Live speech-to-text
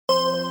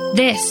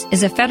This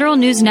is a Federal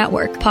News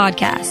Network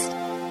podcast.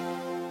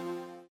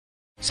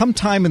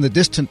 Sometime in the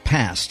distant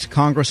past,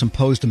 Congress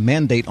imposed a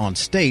mandate on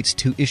states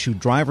to issue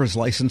driver's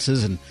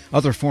licenses and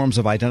other forms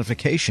of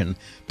identification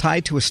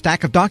tied to a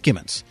stack of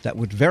documents that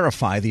would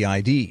verify the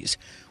IDs.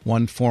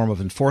 One form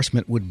of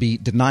enforcement would be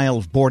denial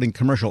of boarding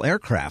commercial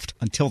aircraft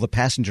until the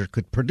passenger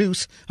could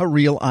produce a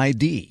real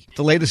ID.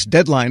 The latest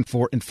deadline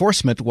for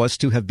enforcement was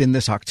to have been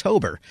this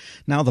October.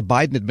 Now the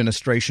Biden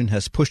administration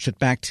has pushed it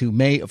back to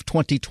May of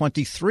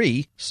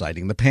 2023,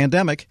 citing the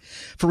pandemic.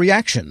 For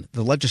reaction,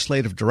 the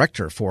legislative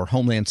director for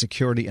Homeland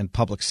Security and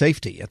Public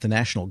Safety at the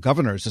National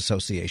Governors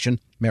Association,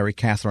 Mary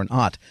Catherine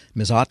Ott.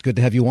 Ms. Ott, good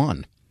to have you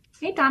on.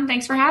 Hey, Tom.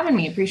 Thanks for having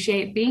me.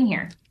 Appreciate being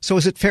here. So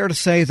is it fair to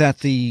say that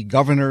the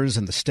governors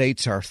and the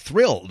states are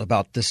thrilled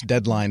about this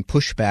deadline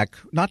pushback?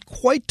 Not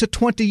quite to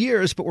 20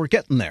 years, but we're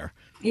getting there.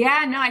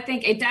 Yeah, no, I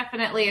think it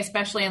definitely,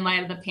 especially in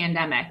light of the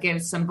pandemic,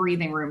 gives some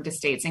breathing room to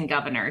states and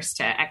governors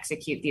to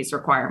execute these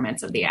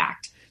requirements of the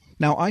act.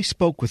 Now, I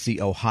spoke with the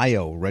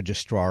Ohio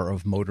Registrar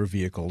of Motor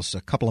Vehicles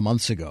a couple of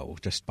months ago,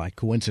 just by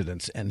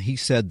coincidence, and he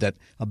said that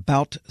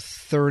about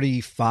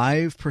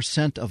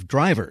 35% of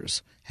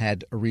drivers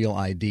had a real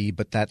ID,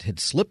 but that had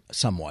slipped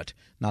somewhat,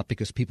 not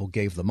because people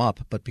gave them up,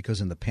 but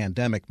because in the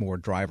pandemic more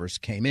drivers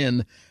came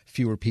in,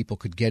 fewer people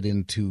could get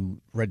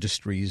into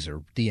registries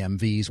or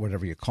DMVs,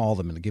 whatever you call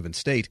them in a given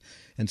state,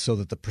 and so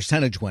that the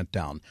percentage went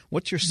down.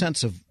 What's your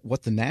sense of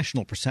what the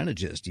national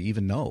percentage is? Do you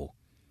even know?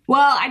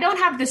 Well, I don't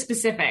have the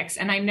specifics,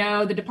 and I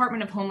know the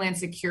Department of Homeland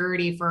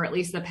Security for at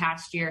least the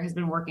past year has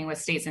been working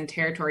with states and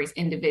territories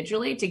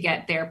individually to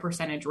get their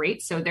percentage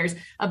rates. So there's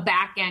a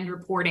back end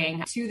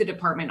reporting to the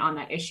department on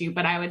that issue.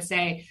 But I would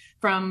say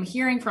from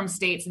hearing from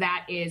states,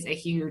 that is a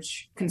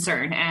huge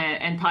concern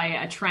and probably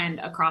a trend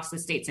across the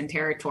states and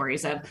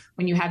territories of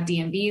when you have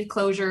DMV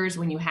closures,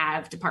 when you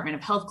have Department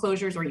of Health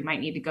closures, or you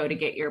might need to go to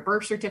get your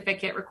birth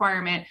certificate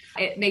requirement,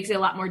 it makes it a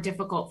lot more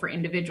difficult for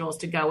individuals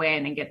to go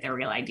in and get their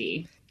real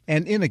ID.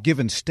 And in a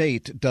given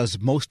state, does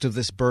most of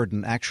this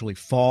burden actually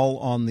fall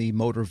on the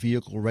motor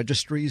vehicle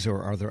registries,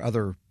 or are there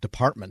other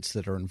departments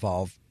that are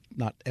involved?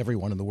 Not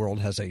everyone in the world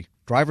has a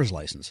driver's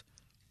license.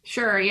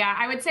 Sure. Yeah,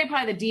 I would say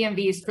probably the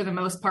DMVs for the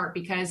most part,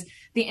 because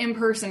the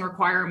in-person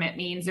requirement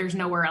means there's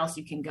nowhere else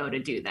you can go to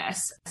do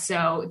this.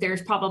 So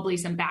there's probably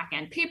some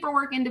back-end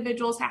paperwork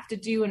individuals have to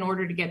do in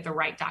order to get the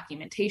right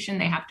documentation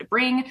they have to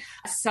bring.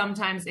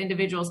 Sometimes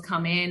individuals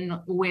come in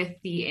with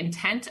the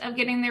intent of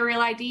getting their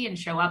real ID and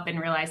show up and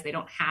realize they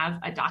don't have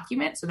a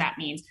document. So that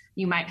means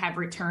you might have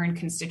returned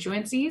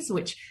constituencies,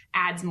 which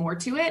adds more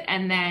to it.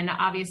 And then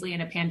obviously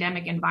in a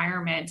pandemic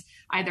environment,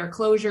 either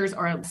closures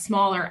or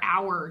smaller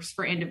hours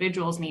for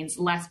individuals means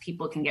less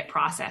people can get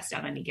processed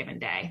on any given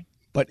day.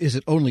 But is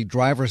it only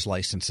driver's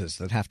licenses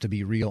that have to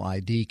be real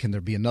ID? Can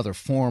there be another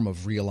form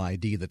of real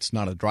ID that's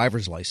not a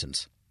driver's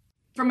license?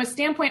 From a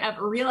standpoint of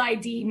real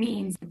ID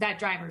means that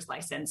driver's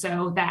license.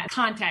 So that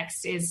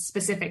context is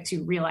specific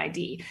to real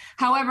ID.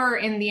 However,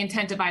 in the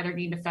intent of either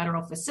getting to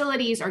federal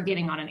facilities or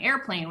getting on an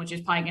airplane, which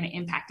is probably going to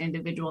impact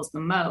individuals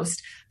the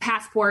most,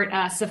 passport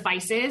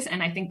suffices.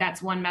 And I think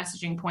that's one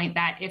messaging point,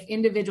 that if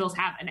individuals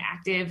have an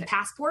active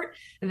passport,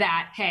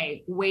 that,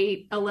 hey,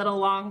 wait a little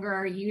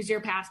longer, use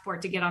your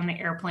passport to get on the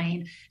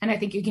airplane. And I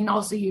think you can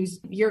also use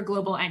your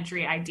global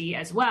entry ID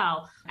as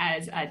well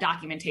as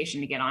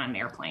documentation to get on an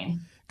airplane.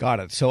 Got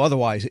it. So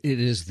otherwise, it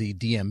is the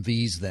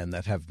DMVs then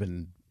that have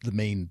been the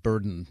main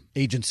burden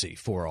agency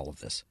for all of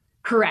this.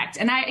 Correct.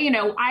 And I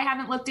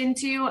haven't looked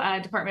into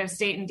Department of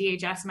State, and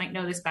DHS might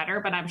know this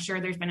better, but I'm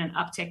sure there's been an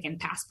uptick in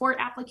passport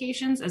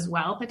applications as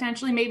well,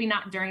 potentially, maybe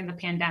not during the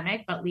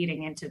pandemic, but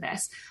leading into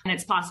this. And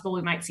it's possible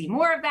we might see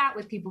more of that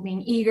with people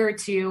being eager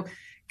to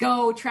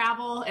go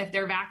travel if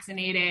they're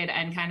vaccinated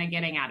and kind of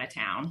getting out of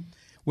town.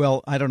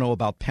 Well, I don't know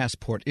about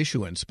passport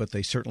issuance, but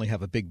they certainly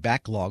have a big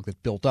backlog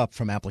that built up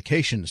from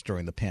applications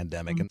during the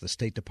pandemic, and the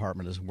State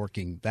Department is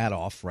working that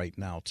off right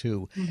now,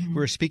 too.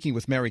 We're speaking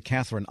with Mary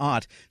Catherine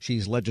Ott.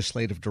 She's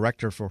Legislative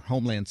Director for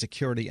Homeland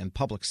Security and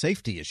Public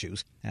Safety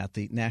Issues at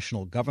the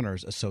National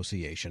Governors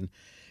Association.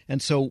 And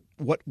so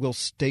what will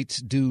states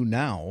do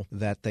now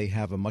that they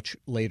have a much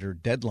later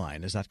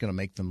deadline? Is that going to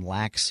make them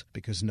lax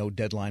because no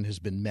deadline has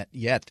been met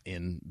yet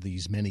in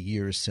these many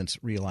years since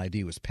Real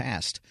ID was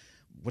passed?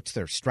 What's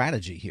their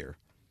strategy here?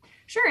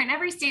 Sure. And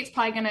every state's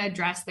probably going to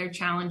address their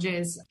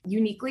challenges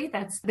uniquely.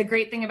 That's the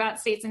great thing about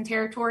states and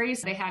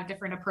territories. They have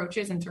different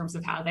approaches in terms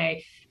of how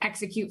they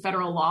execute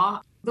federal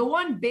law. The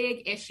one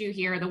big issue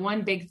here, the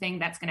one big thing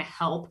that's going to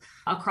help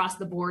across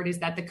the board is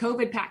that the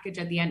COVID package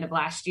at the end of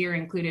last year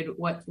included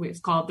what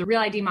was called the Real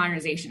ID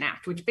Modernization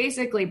Act, which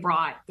basically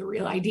brought the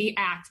Real ID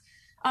Act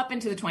up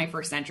into the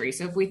 21st century.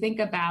 So if we think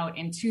about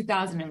in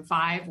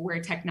 2005,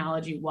 where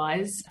technology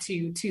was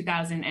to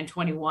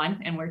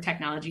 2021 and where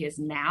technology is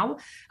now,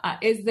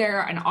 is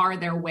there and are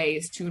there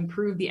ways to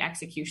improve the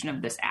execution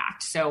of this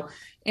act? So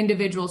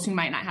individuals who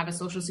might not have a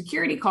social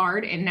security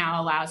card, it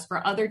now allows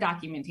for other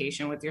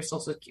documentation with your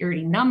social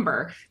security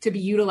number to be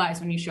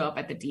utilized when you show up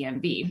at the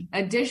DMV.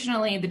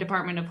 Additionally, the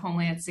Department of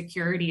Homeland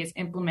Security is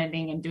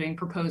implementing and doing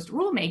proposed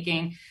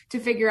rulemaking to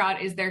figure out,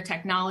 is there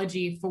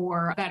technology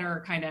for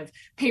better kind of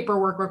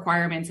paperwork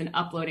requirements and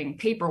uploading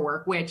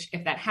paperwork, which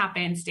if that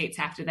happens, states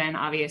have to then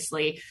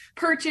obviously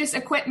purchase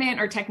equipment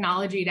or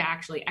technology to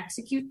actually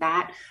execute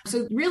that.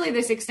 So really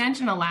this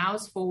extension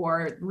allows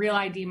for Real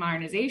ID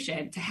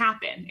modernization to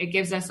happen. It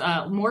gives us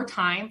more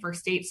time for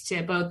states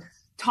to both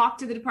talk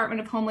to the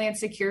Department of Homeland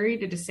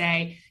Security to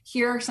say,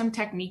 here are some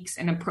techniques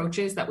and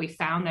approaches that we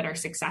found that are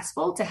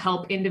successful to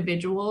help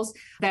individuals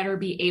better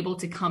be able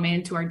to come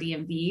into our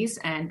DMVs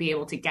and be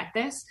able to get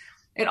this.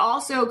 It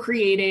also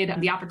created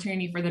the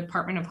opportunity for the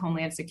Department of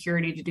Homeland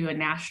Security to do a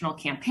national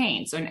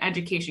campaign, so an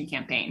education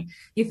campaign.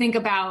 You think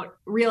about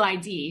Real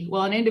ID.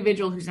 Well, an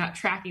individual who's not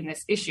tracking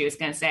this issue is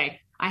going to say,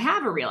 I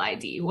have a Real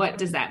ID. What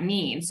does that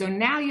mean? So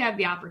now you have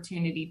the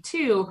opportunity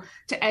to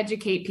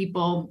educate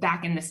people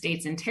back in the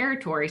states and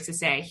territories to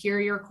say, here are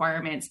your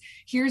requirements.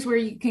 Here's where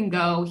you can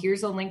go.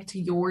 Here's a link to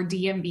your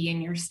DMV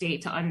in your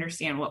state to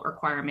understand what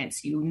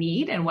requirements you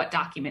need and what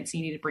documents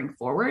you need to bring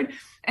forward.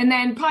 And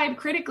then probably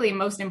critically,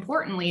 most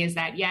importantly, is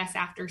that yes,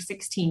 after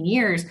 16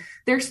 years,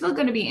 there's still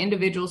going to be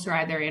individuals who are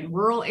either in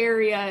rural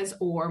areas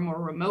or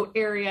more remote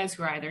areas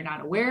who are either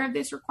not aware of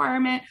this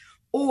requirement,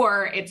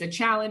 or it's a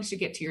challenge to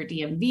get to your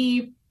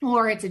DMV,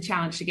 or it's a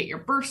challenge to get your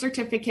birth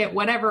certificate,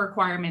 whatever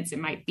requirements it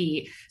might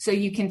be. So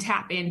you can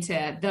tap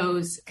into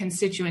those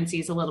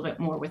constituencies a little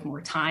bit more with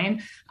more time.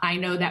 I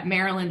know that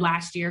Maryland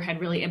last year had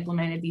really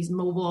implemented these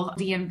mobile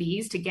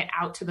DMVs to get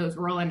out to those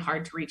rural and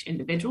hard to reach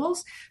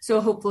individuals.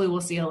 So hopefully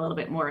we'll see a little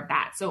bit more of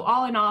that. So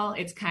all in all,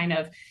 it's kind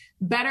of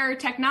better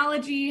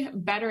technology,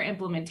 better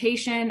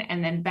implementation,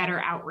 and then better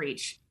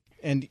outreach.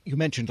 And you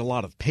mentioned a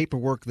lot of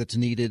paperwork that's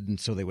needed, and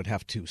so they would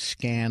have to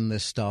scan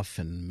this stuff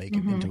and make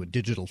it into a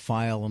digital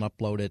file and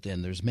upload it.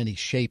 And there's many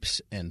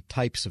shapes and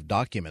types of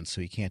documents,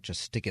 so you can't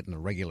just stick it in a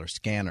regular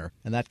scanner.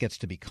 And that gets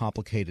to be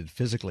complicated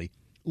physically.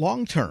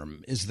 Long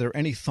term, is there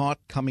any thought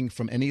coming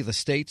from any of the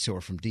states or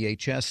from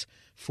DHS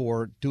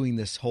for doing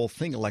this whole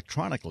thing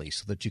electronically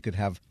so that you could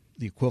have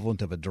the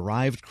equivalent of a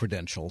derived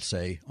credential,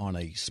 say, on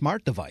a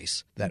smart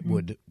device that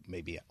would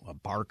maybe a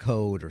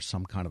barcode or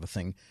some kind of a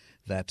thing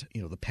that,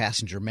 you know, the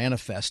passenger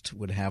manifest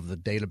would have the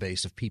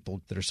database of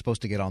people that are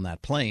supposed to get on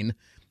that plane,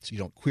 so you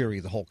don't query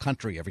the whole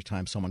country every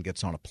time someone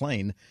gets on a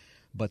plane,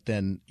 but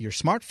then your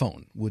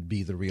smartphone would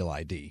be the Real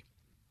ID.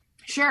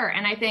 Sure.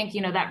 And I think,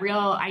 that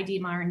Real ID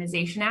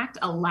Modernization Act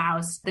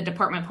allows the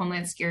Department of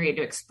Homeland Security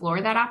to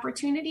explore that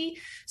opportunity.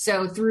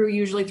 So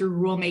usually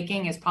through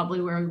rulemaking is probably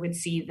where we would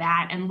see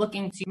that, and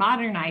looking to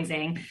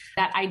modernizing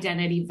that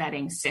identity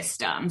vetting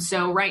system.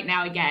 So right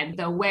now, again,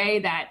 the way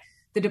that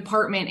the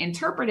department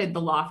interpreted the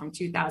law from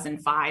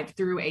 2005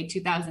 through a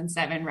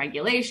 2007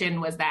 regulation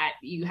was that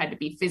you had to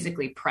be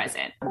physically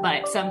present.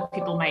 But some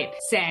people might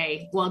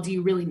say, well, do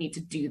you really need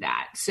to do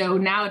that? So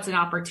now it's an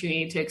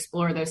opportunity to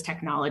explore those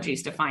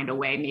technologies to find a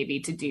way maybe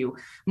to do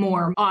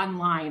more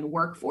online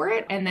work for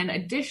it. And then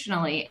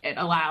additionally, it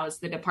allows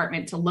the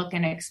department to look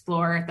and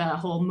explore the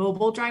whole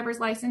mobile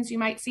driver's license you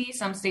might see.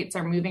 Some states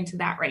are moving to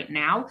that right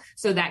now.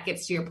 So that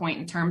gets to your point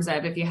in terms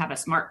of if you have a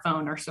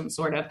smartphone or some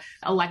sort of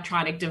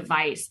electronic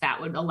device that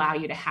would allow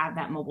you to have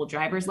that mobile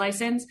driver's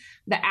license.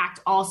 The act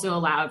also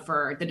allowed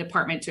for the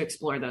department to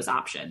explore those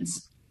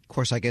options. Of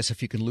course, I guess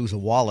if you can lose a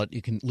wallet,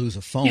 you can lose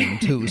a phone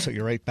too, so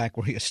you're right back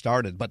where you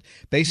started. But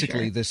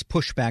basically, This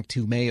pushback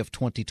to May of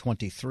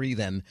 2023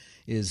 then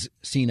is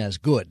seen as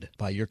good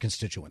by your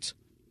constituents.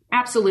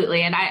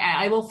 Absolutely. And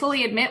I will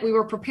fully admit we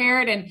were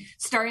prepared and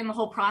starting the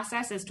whole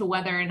process as to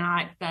whether or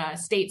not the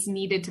states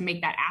needed to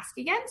make that ask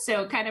again.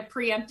 So kind of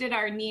preempted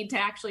our need to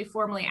actually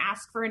formally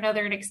ask for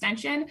another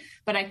extension.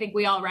 But I think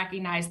we all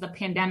recognize the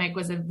pandemic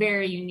was a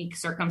very unique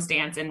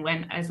circumstance. And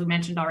when, as we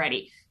mentioned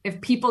already,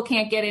 if people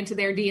can't get into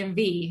their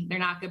DMV, they're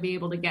not going to be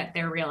able to get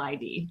their Real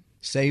ID.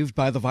 Saved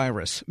by the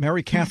virus.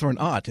 Mary Catherine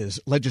Ott is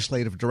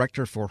Legislative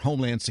Director for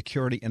Homeland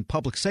Security and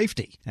Public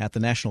Safety at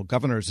the National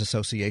Governors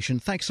Association.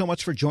 Thanks so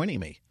much for joining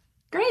me.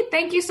 Great.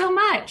 Thank you so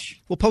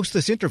much. We'll post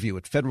this interview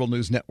at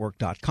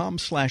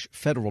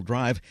federalnewsnetwork.com/Federal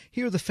Drive.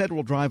 Hear the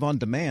Federal Drive on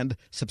demand.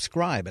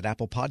 Subscribe at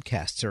Apple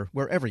Podcasts or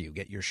wherever you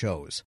get your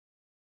shows.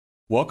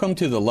 Welcome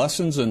to the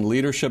Lessons in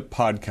Leadership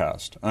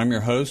podcast. I'm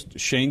your host,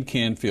 Shane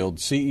Canfield,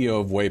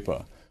 CEO of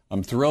WEPA.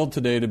 I'm thrilled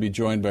today to be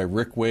joined by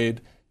Rick Wade,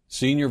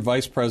 Senior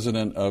Vice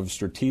President of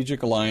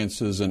Strategic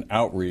Alliances and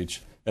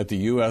Outreach at the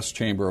U.S.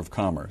 Chamber of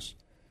Commerce.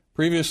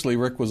 Previously,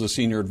 Rick was a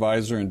Senior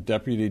Advisor and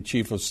Deputy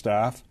Chief of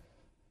Staff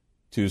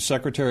to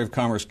Secretary of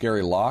Commerce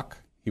Gary Locke.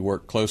 He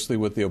worked closely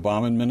with the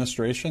Obama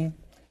administration,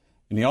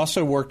 and he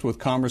also worked with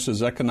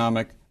Commerce's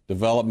Economic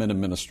Development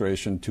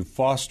Administration to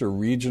foster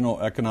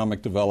regional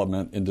economic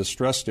development in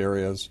distressed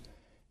areas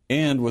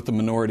and with the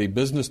Minority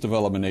Business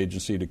Development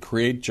Agency to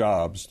create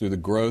jobs through the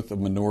growth of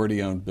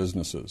minority-owned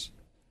businesses.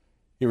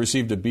 He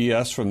received a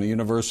BS from the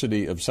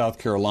University of South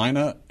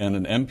Carolina and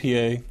an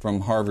MPA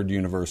from Harvard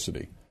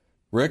University.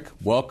 Rick,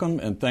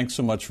 welcome, and thanks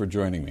so much for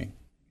joining me.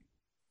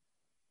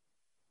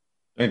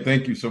 And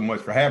thank you so much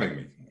for having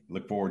me.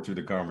 Look forward to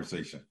the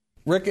conversation.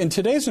 Rick, in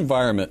today's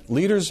environment,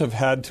 leaders have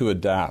had to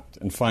adapt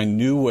and find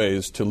new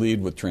ways to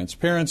lead with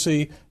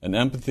transparency and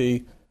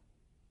empathy.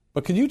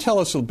 But can you tell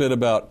us a bit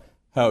about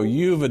how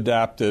you've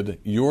adapted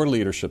your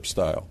leadership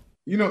style?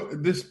 You know,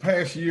 this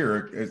past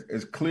year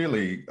has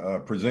clearly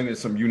presented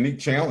some unique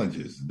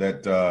challenges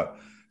that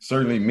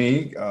certainly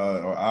me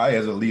or I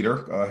as a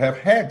leader have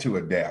had to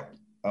adapt.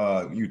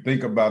 You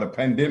think about a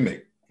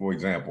pandemic, for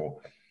example,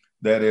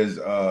 that has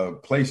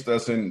placed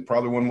us in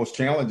probably one of the most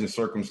challenging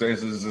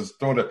circumstances is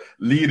sort of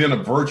lead in a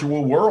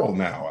virtual world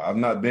now. I've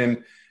not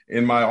been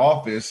in my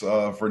office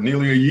for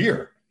nearly a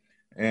year.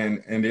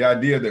 And the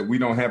idea that we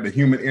don't have the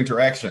human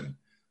interaction,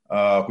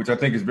 which I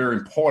think is very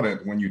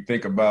important when you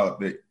think about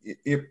the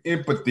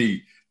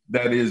empathy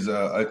that is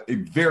a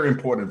very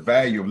important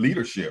value of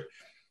leadership.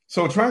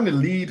 So trying to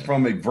lead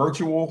from a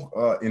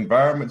virtual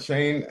environment,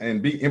 Shane,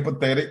 and be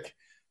empathetic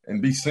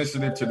and be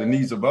sensitive to the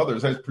needs of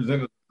others has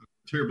presented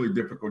terribly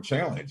difficult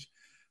challenge.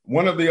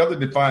 One of the other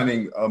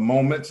defining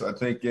moments, I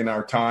think, in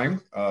our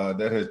time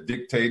that has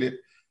dictated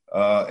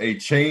a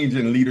change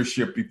in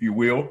leadership, if you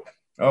will,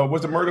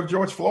 was the murder of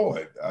George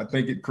Floyd. I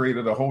think it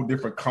created a whole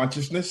different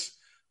consciousness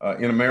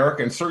in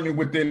America and certainly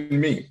within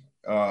me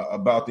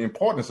about the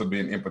importance of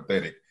being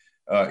empathetic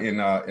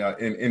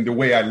in the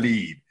way I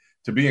lead,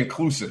 to be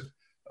inclusive,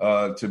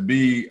 to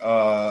be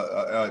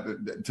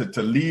to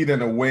lead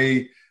in a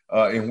way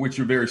in which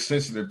you're very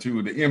sensitive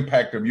to the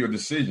impact of your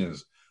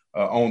decisions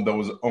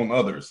on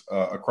others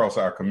across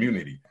our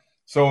community.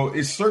 So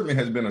it certainly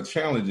has been a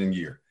challenging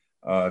year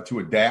to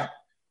adapt,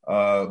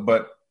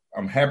 but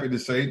I'm happy to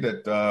say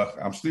that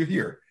I'm still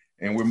here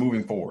and we're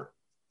moving forward.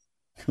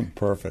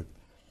 Perfect.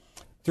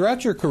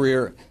 Throughout your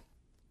career,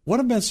 what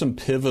have been some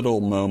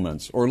pivotal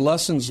moments or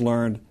lessons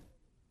learned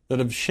that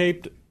have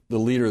shaped the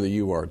leader that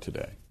you are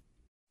today?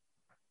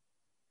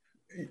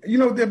 You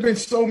know, there have been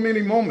so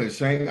many moments,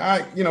 Shane.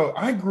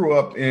 I grew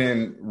up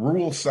in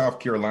rural South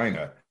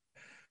Carolina.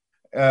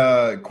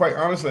 Quite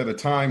honestly, at a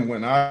time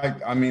when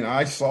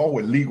I saw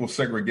what legal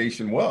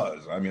segregation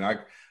was.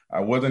 I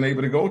wasn't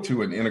able to go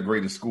to an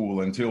integrated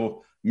school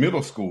until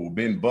middle school,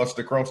 being bused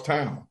across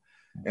town.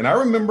 And I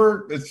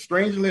remember, as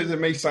strangely as it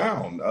may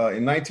sound,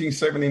 in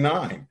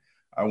 1979,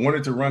 I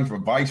wanted to run for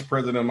vice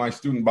president of my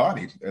student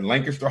body at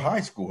Lancaster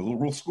High School, a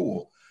rural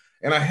school.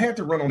 And I had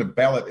to run on the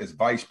ballot as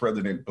vice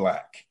president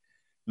black,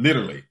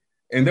 literally.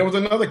 And there was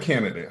another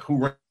candidate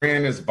who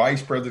ran as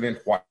vice president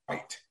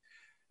white.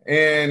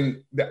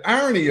 And the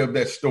irony of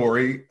that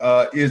story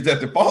is that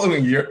the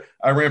following year,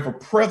 I ran for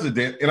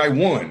president and I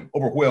won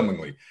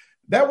overwhelmingly.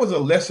 That was a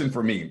lesson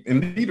for me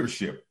in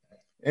leadership.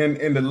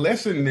 And the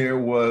lesson there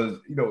was,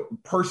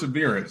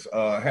 perseverance,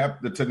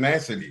 have the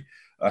tenacity,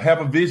 have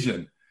a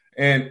vision,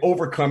 and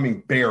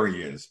overcoming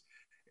barriers.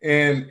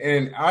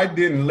 And I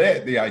didn't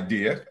let the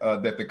idea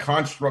that the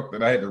construct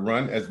that I had to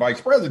run as vice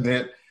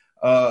president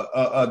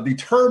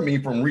deter me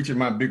from reaching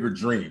my bigger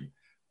dream,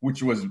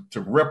 which was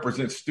to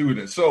represent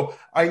students. So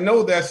I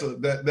know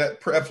that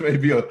perhaps may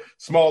be a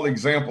small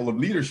example of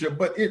leadership,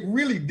 but it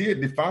really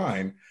did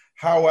define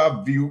how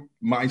I view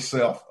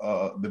myself,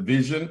 the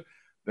vision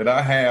that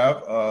I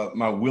have,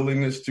 my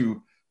willingness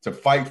to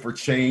fight for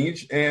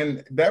change.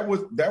 And that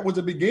was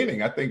the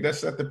beginning. I think that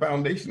set the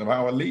foundation of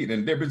how I lead.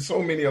 And there have been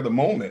so many other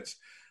moments.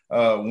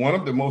 One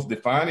of the most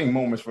defining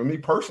moments for me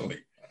personally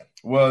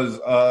was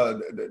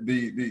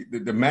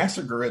the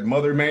massacre at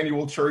Mother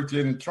Emanuel Church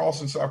in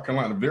Charleston, South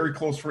Carolina. A very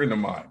close friend of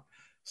mine,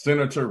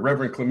 Senator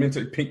Reverend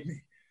Clemente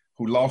Pinckney,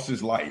 who lost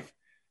his life.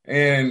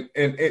 And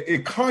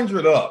it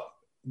conjured up,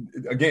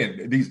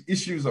 again, these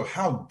issues of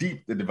how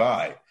deep the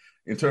divide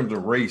in terms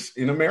of race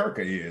in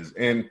America is.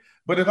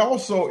 But it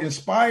also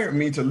inspired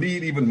me to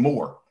lead even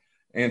more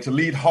and to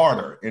lead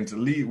harder and to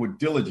lead with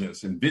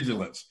diligence and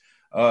vigilance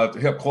to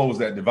help close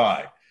that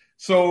divide.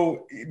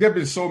 So there have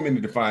been so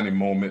many defining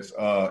moments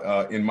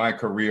in my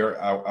career.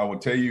 I will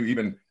tell you,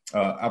 even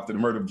after the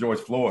murder of George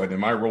Floyd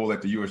and my role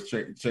at the U.S.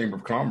 Chamber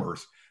of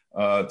Commerce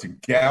to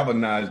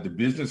galvanize the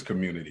business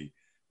community,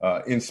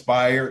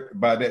 inspired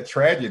by that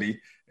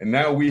tragedy. And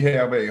now we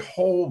have a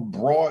whole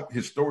broad,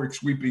 historic,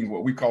 sweeping,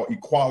 what we call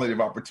equality of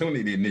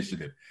opportunity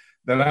initiative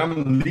that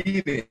I'm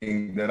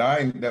leading, that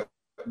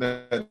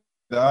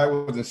I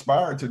was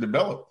inspired to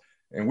develop.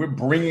 And we're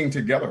bringing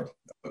together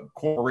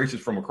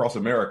corporations from across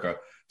America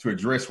to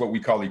address what we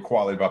call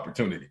equality of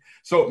opportunity.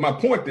 So my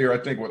point there, I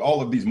think, with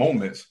all of these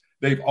moments,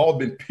 they've all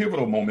been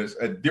pivotal moments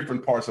at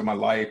different parts of my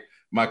life,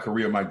 my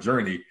career, my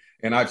journey.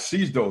 And I've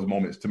seized those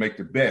moments to make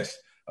the best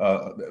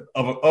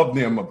of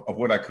them of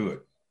what I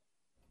could.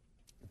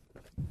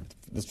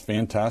 It's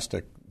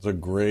fantastic. It's a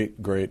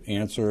great, great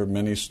answer.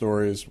 Many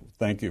stories.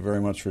 Thank you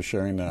very much for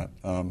sharing that.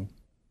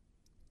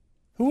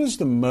 Who is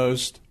the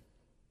most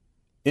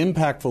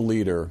impactful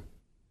leader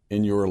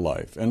in your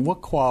life, and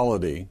what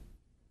quality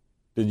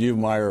did you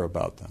admire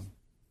about them?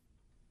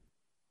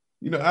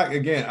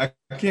 I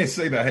can't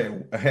say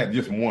that I had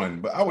just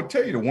one, but I would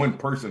tell you the one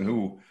person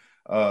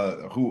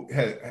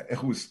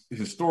whose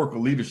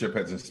historical leadership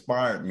has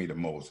inspired me the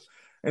most,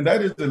 and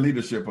that is the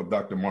leadership of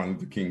Dr. Martin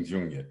Luther King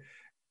Jr.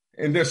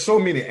 And there's so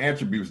many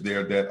attributes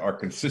there that are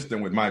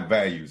consistent with my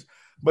values.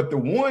 But the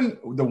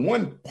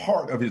one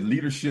part of his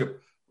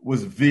leadership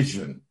was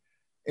vision.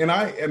 And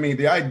I mean,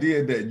 the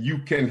idea that you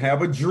can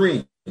have a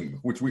dream,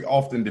 which we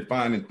often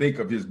define and think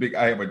of his big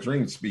 "I have a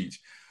dream"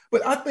 speech.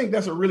 But I think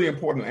that's a really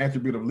important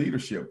attribute of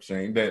leadership,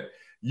 Shane, that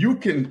you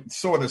can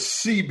sort of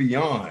see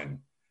beyond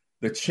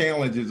the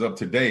challenges of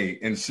today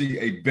and see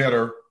a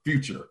better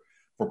future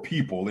for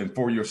people and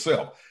for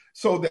yourself.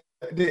 So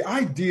the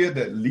idea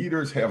that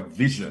leaders have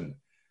vision,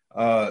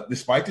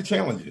 despite the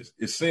challenges,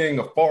 is seeing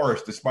a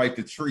forest despite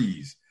the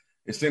trees,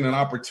 it's seeing an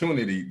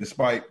opportunity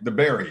despite the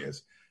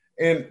barriers.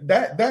 And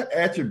that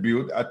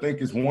attribute, I think,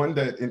 is one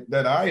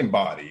that I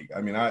embody.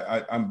 I mean,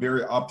 I'm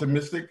very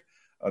optimistic,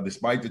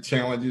 despite the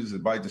challenges,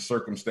 despite the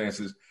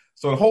circumstances.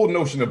 So the whole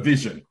notion of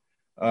vision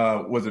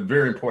was a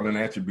very important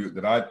attribute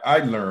that I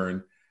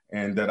learned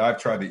and that I've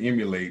tried to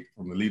emulate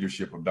from the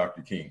leadership of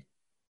Dr. King.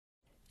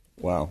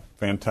 Wow,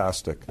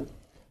 fantastic.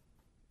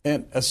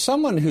 And as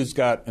someone who's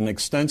got an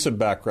extensive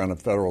background in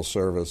federal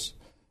service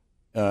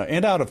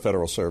and out of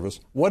federal service,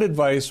 what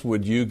advice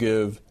would you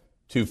give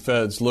to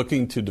feds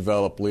looking to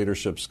develop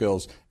leadership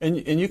skills? And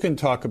you can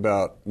talk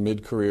about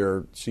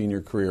mid-career,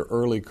 senior career,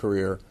 early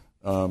career.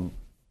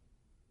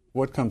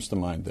 What comes to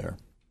mind there?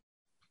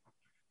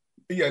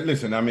 Yeah,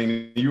 listen, I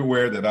mean, you're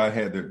aware that I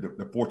had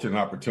the fortunate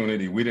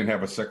opportunity. We didn't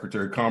have a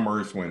Secretary of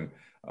Commerce when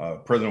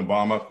President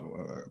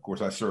Obama, of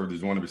course, I served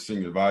as one of his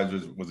senior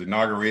advisors, was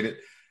inaugurated.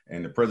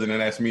 And the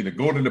president asked me to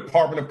go to the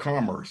Department of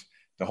Commerce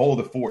to hold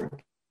the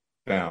fort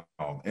down.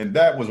 And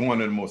that was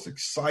one of the most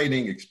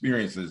exciting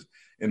experiences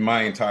in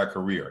my entire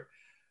career,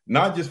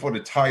 not just for the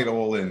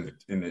title and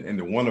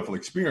the wonderful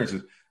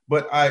experiences,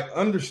 but I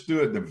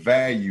understood the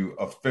value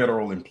of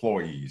federal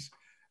employees.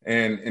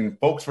 And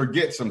folks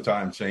forget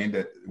sometimes, Shane,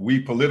 that we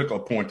political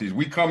appointees,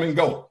 we come and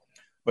go.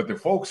 But the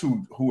folks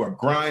who are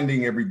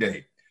grinding every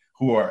day,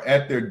 who are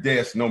at their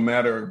desk no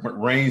matter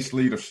rain,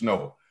 sleet, or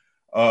snow,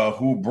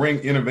 who bring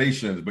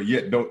innovations, but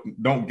yet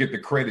don't get the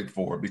credit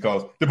for it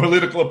because the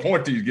political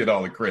appointees get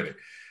all the credit.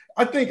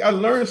 I think I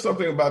learned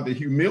something about the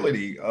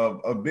humility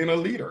of being a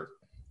leader.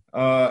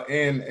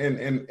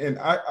 And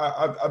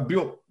I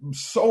built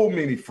so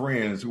many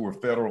friends who were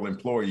federal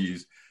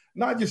employees,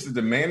 not just at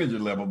the manager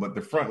level, but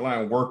the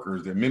frontline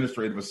workers, the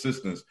administrative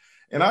assistants.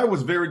 And I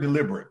was very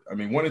deliberate. I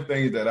mean, one of the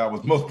things that I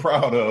was most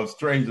proud of,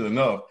 strangely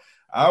enough,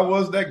 I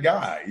was that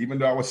guy, even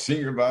though I was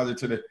senior advisor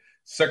to the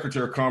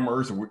Secretary of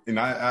Commerce, and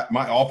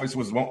my office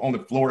was on the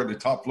floor, the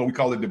top floor. We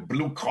call it the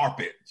blue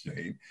carpet,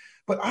 Shane.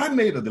 But I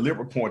made a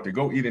deliberate point to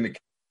go eat in the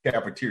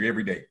cafeteria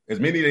every day, as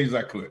many days as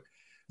I could,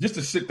 just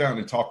to sit down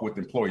and talk with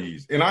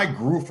employees. And I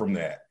grew from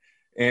that.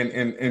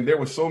 And there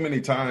were so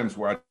many times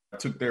where I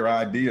took their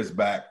ideas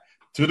back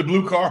to the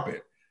blue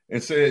carpet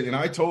and said, and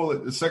I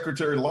told the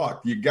Secretary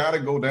Locke, you got to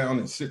go down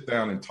and sit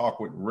down and talk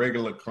with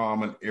regular,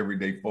 common,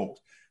 everyday folks.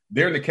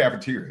 They're in the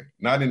cafeteria,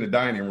 not in the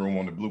dining room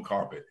on the blue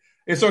carpet.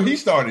 And so he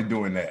started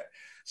doing that.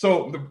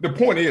 So the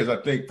point is,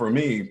 I think for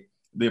me,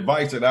 the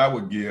advice that I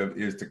would give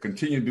is to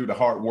continue to do the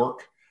hard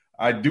work.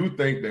 I do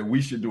think that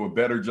we should do a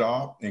better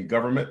job in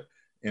government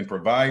in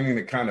providing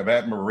the kind of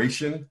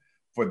admiration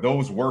for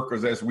those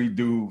workers as we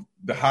do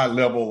the high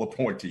level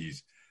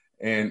appointees.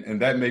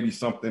 And that may be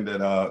something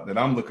that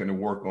I'm looking to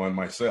work on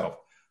myself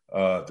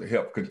to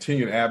help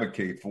continue to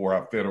advocate for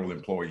our federal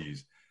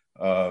employees.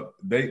 Those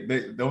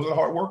are the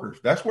hard workers.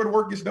 That's where the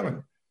work gets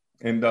done.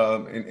 And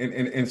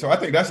so I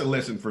think that's a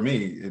lesson for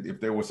me.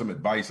 If there was some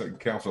advice and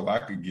counsel I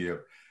could give,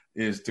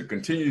 is to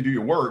continue to do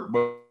your work,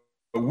 but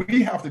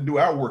we have to do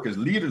our work as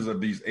leaders of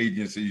these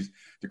agencies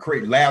to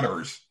create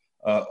ladders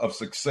of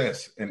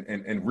success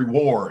and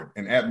reward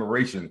and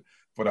admiration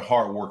for the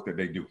hard work that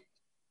they do.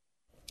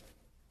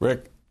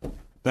 Rick,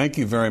 thank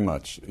you very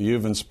much.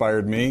 You've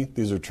inspired me.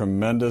 These are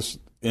tremendous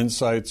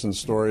insights and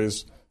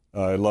stories.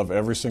 I love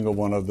every single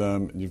one of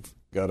them. You've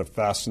got a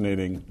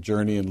fascinating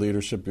journey in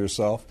leadership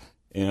yourself.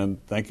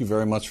 And thank you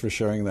very much for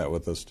sharing that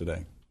with us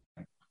today.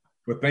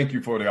 Well, thank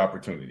you for the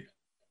opportunity.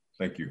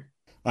 Thank you.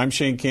 I'm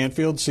Shane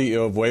Canfield,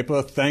 CEO of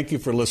WEPA. Thank you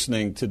for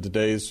listening to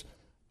today's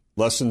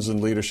Lessons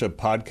in Leadership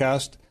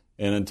podcast.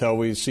 And until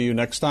we see you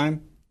next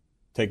time,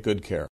 take good care.